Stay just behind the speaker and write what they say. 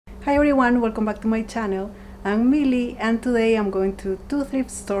Hi everyone, welcome back to my channel. I'm Mily and today I'm going to two thrift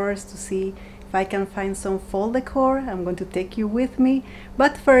stores to see if I can find some fall decor. I'm going to take you with me.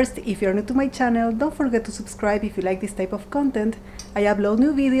 But first, if you're new to my channel, don't forget to subscribe if you like this type of content. I upload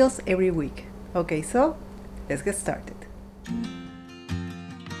new videos every week. Okay, so let's get started.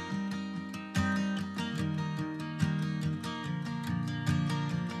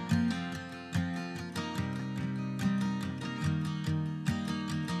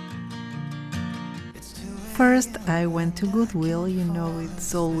 First, I went to Goodwill. You know,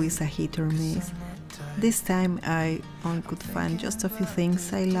 it's always a hit or miss. This time I only could find just a few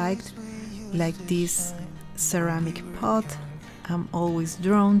things I liked, like this ceramic pot. I'm always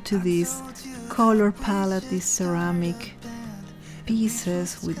drawn to this color palette, these ceramic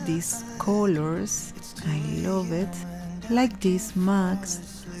pieces with these colors. I love it. Like these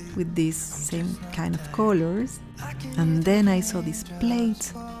mugs with these same kind of colors. And then I saw these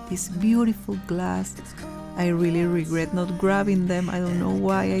plates, this beautiful glass. I really regret not grabbing them. I don't know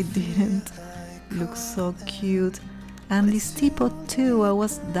why I didn't. Looks so cute. And this teapot too, I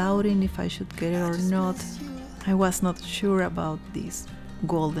was doubting if I should get it or not. I was not sure about this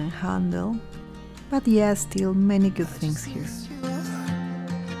golden handle. But yeah, still many good things here.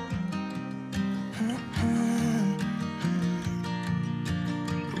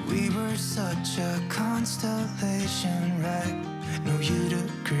 We were such a constellation, right? No, you'd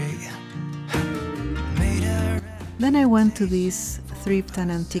agree. Then I went to this thrift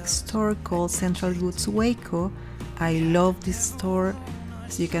and antique store called Central Goods Waco. I love this store.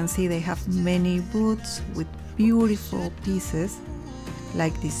 As you can see, they have many booths with beautiful pieces,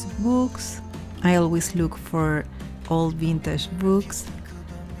 like these books. I always look for old vintage books.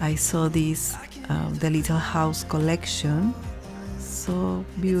 I saw this, the Little House collection. So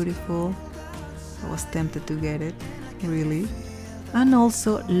beautiful. I was tempted to get it, really. And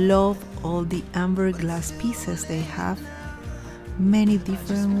also love all the amber glass pieces they have. Many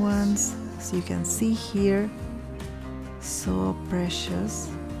different ones, as you can see here. So precious.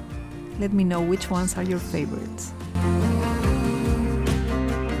 Let me know which ones are your favorites.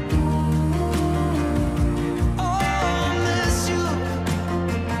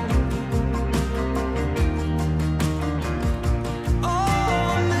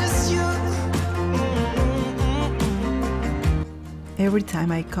 Every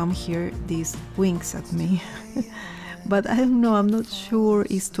time I come here, this winks at me. But I don't know, I'm not sure.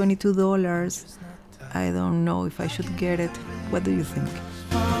 It's $22. I don't know if I should get it. What do you think?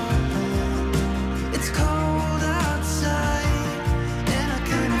 It's cold outside, and I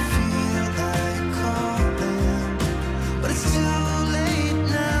kinda feel like calling, but it's too late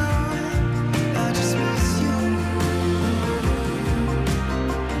now. I just miss you.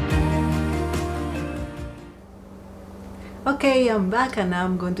 Okay, I'm back and now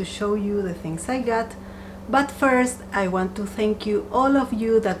I'm going to show you the things I got. But first, I want to thank you, all of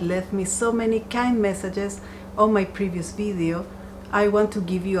you that left me so many kind messages on my previous video. I want to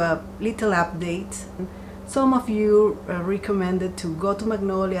give you a little update. Some of you recommended to go to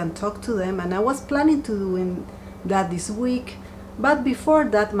Magnolia and talk to them, and I was planning to do that this week. But before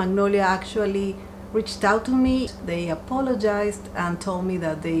that, Magnolia actually reached out to me. They apologized and told me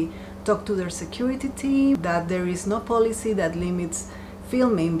that they talked to their security team, that there is no policy that limits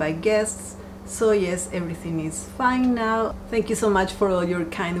filming by guests. So yes, everything is fine now. Thank you so much for all your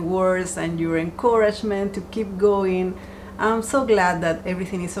kind words and your encouragement to keep going. I'm so glad that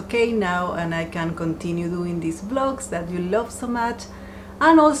everything is okay now and I can continue doing these vlogs that you love so much.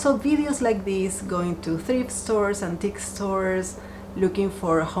 And also videos like this, going to thrift stores, antique stores, looking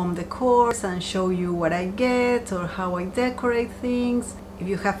for home decor and show you what I get or how I decorate things. If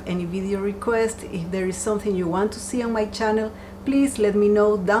you have any video requests, if there is something you want to see on my channel, please let me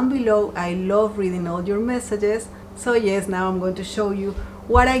know down below. I love reading all your messages. So yes, now I'm going to show you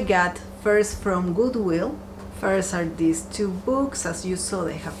what I got first from Goodwill. First are these two books. As you saw,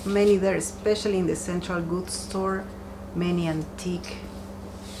 they have many there, especially in the Central Goods store. Many antique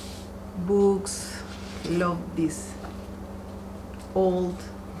books. Love this old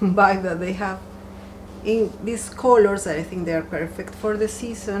vibe that they have. In these colors, I think they are perfect for the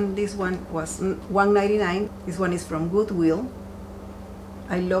season. This one was $1.99. This one is from Goodwill.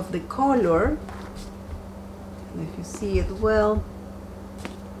 I love the color, if you see it well,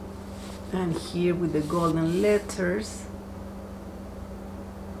 and here with the golden letters.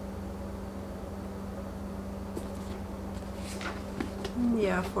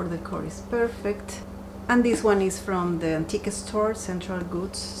 Yeah, for the decor is perfect. And this one is from the antique store, Central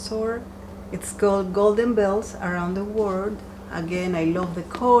Goods store. It's called Golden Bells Around the World. Again, I love the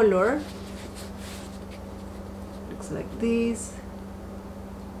color. Looks like this.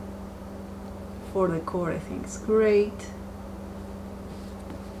 for the core. I think it's great.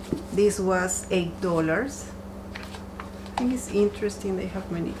 This was $8. I think it's interesting. They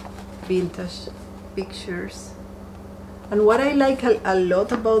have many vintage pictures. And what I like a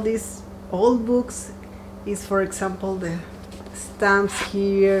lot about these old books is, for example, the stamps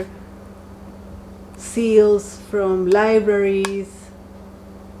here, seals from libraries.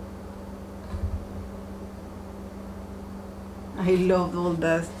 I love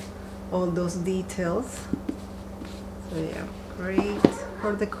all those details. So yeah, great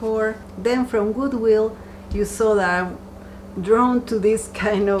for decor. Then from Goodwill, you saw that I'm drawn to this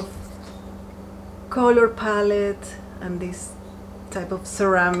kind of color palette and this type of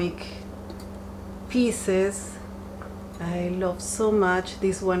ceramic pieces. I love so much.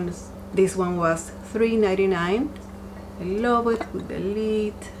 This one was $3.99. I love it with the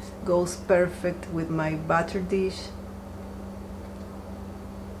lid. Goes perfect with my butter dish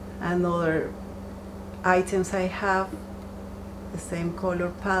and other items I have. The same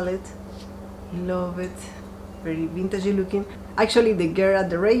color palette. Love it. Very vintagey looking. Actually, the girl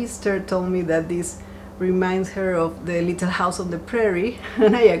at the register told me that this reminds her of the Little House on the Prairie,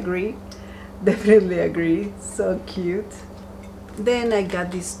 and I agree. Definitely agree. So cute. Then I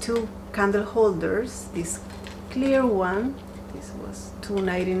got these two candle holders. This clear one, this was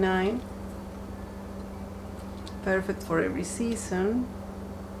 $2.99. Perfect for every season.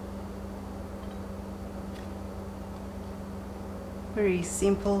 Very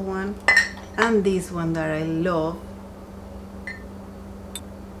simple one. And this one that I love.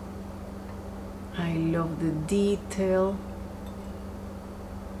 I love the detail.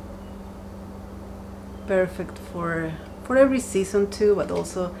 Perfect for every season too, but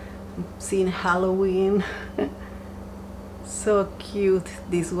also seeing Halloween. So cute.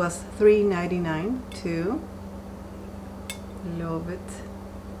 This was $3.99 too. Love it.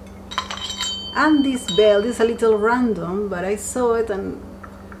 And this bell, this is a little random, but I saw it and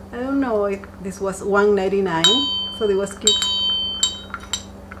I don't know, this was $1.99, so it was cute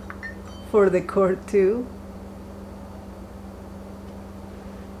for decor too.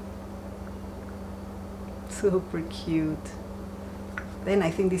 Super cute. Then I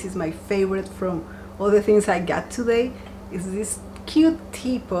think this is my favorite from all the things I got today, is this cute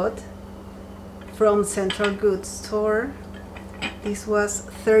teapot from Central Goods store. This was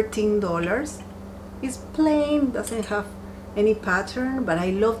 $13. It's plain, doesn't have any pattern, but I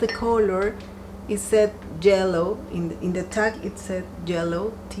love the color. It said yellow in the tag. It said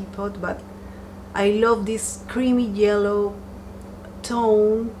yellow teapot, but I love this creamy yellow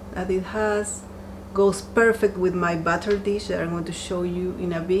tone that it has. Goes perfect with my butter dish that I'm going to show you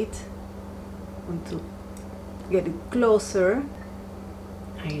in a bit. I want to get it closer.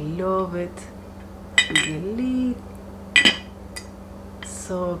 I love it. The lid,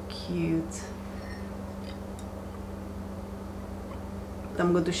 so cute.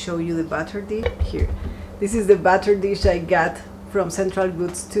 I'm going to show you the butter dish here. This is the butter dish I got from Central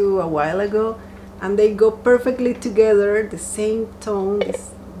Goods too a while ago, and they go perfectly together. The same tone,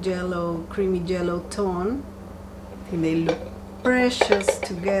 this yellow, creamy yellow tone. I think they look precious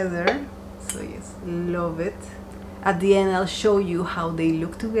together. So yes, love it. At the end I'll show you how they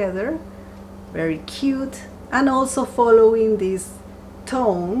look together. Very cute. And also following this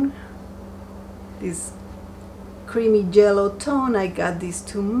tone, this creamy yellow tone, I got these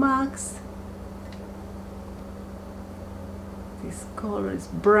two mugs. This color is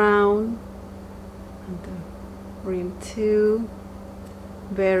brown, and the rim too.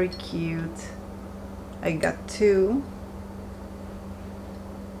 Very cute. I got two.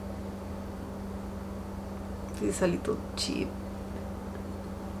 This is a little cheap,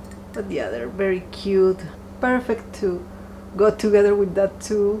 but yeah, they're very cute. Perfect to go together with that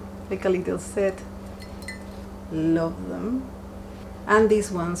too, like a little set. Love them. And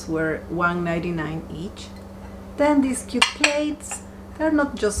these ones were $1.99 each. Then these cute plates, they're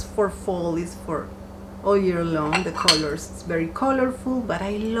not just for fall, it's for all year long. The colors, it's very colorful, but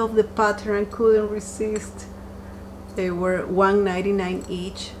I love the pattern. I couldn't resist. They were $1.99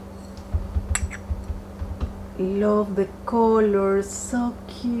 each. Love the colors, so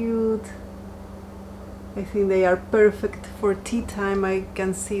cute. I think they are perfect for tea time. I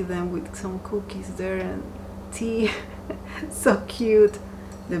can see them with some cookies there and tea. So cute.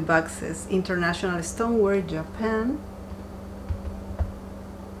 The back says International Stoneware, Japan.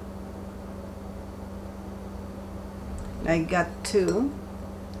 I got two.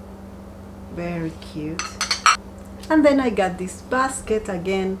 Very cute. And then I got this basket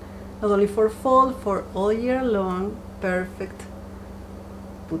again, not only for fall, for all year long. Perfect.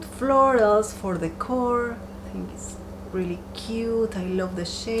 Put florals for decor. I think it's Really cute. I love the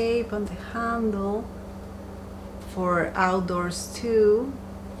shape on the handle. For outdoors too.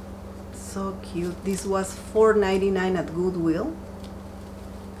 So cute. This was $4.99 at Goodwill.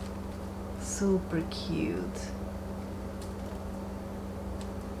 Super cute.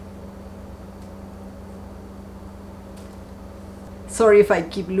 Sorry if I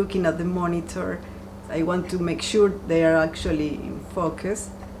keep looking at the monitor. I want to make sure they are actually in focus.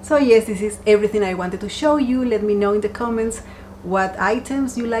 So yes, this is everything I wanted to show you. Let me know in the comments what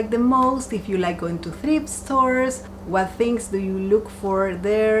items you like the most, if you like going to thrift stores, what things do you look for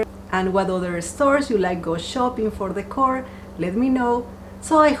there, and what other stores you like go shopping for decor. Let me know.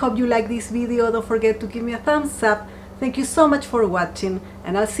 So I hope you like this video. Don't forget to give me a thumbs up. Thank you so much for watching,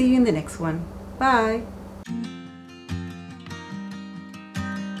 and I'll see you in the next one. Bye!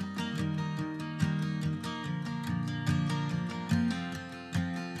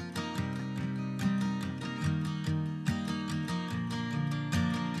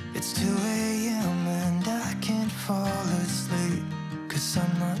 It's 2 a.m. and I can't fall asleep, 'cause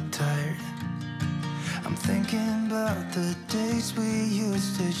I'm not tired. I'm thinking about the days we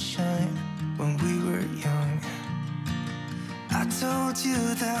used to shine when we were young. I told you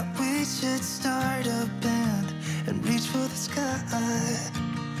that we should start a band and reach for the sky.